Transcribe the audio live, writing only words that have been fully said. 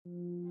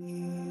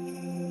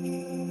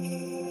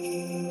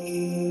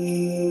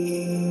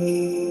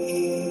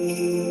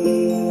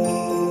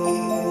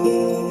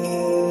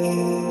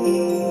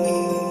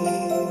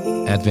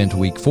Advent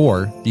Week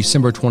 4,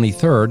 December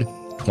 23rd,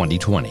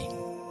 2020.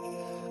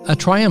 A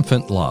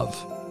Triumphant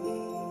Love.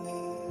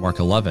 Mark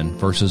 11,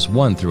 verses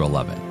 1 through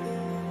 11.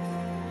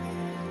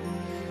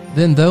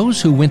 Then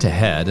those who went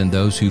ahead and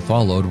those who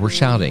followed were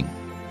shouting,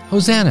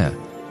 "Hosanna!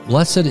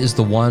 Blessed is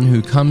the one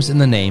who comes in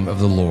the name of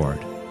the Lord."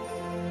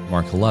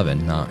 Mark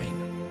 11:9.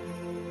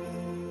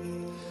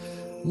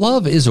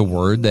 Love is a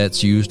word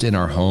that's used in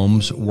our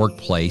homes,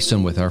 workplace,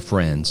 and with our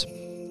friends.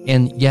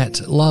 And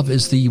yet, love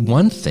is the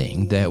one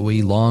thing that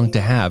we long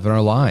to have in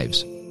our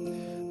lives.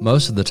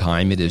 Most of the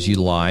time, it is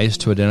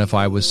utilized to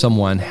identify with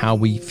someone how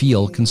we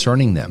feel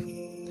concerning them.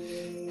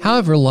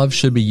 However, love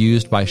should be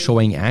used by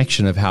showing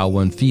action of how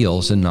one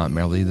feels and not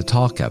merely the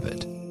talk of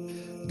it.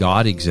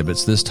 God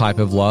exhibits this type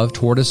of love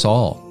toward us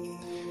all.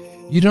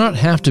 You do not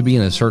have to be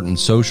in a certain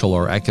social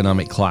or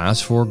economic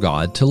class for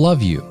God to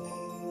love you.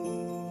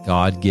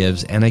 God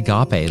gives an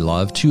agape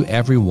love to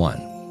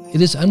everyone. It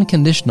is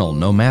unconditional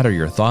no matter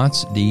your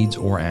thoughts, deeds,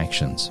 or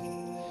actions.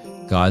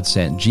 God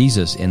sent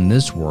Jesus in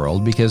this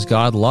world because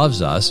God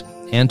loves us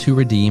and to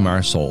redeem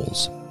our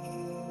souls.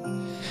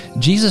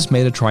 Jesus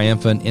made a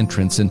triumphant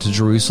entrance into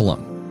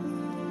Jerusalem.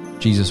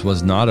 Jesus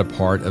was not a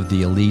part of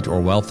the elite or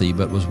wealthy,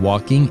 but was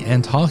walking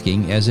and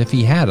talking as if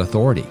he had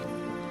authority.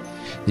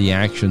 The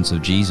actions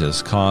of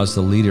Jesus caused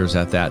the leaders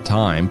at that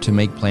time to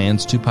make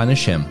plans to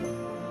punish him.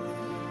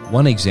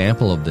 One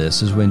example of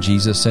this is when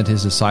Jesus sent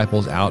his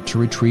disciples out to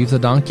retrieve the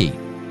donkey.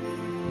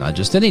 Not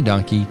just any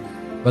donkey,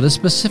 but a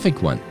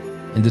specific one,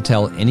 and to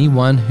tell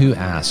anyone who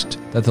asked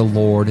that the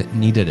Lord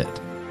needed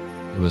it.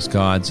 It was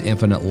God's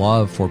infinite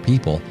love for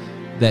people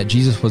that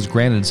Jesus was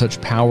granted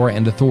such power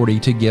and authority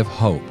to give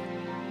hope.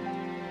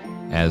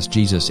 As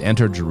Jesus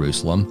entered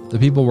Jerusalem, the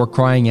people were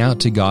crying out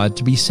to God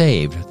to be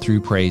saved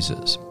through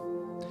praises.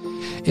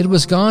 It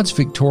was God's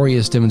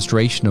victorious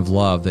demonstration of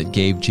love that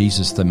gave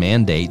Jesus the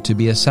mandate to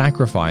be a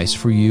sacrifice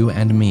for you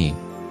and me.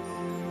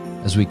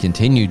 As we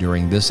continue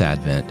during this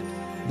Advent,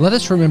 let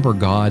us remember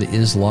God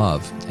is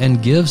love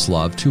and gives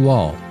love to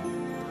all.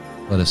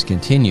 Let us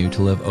continue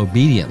to live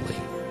obediently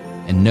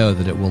and know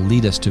that it will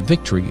lead us to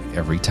victory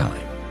every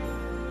time.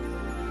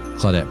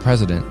 Claudette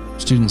President,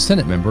 Student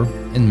Senate Member,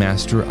 and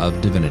Master of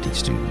Divinity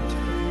student.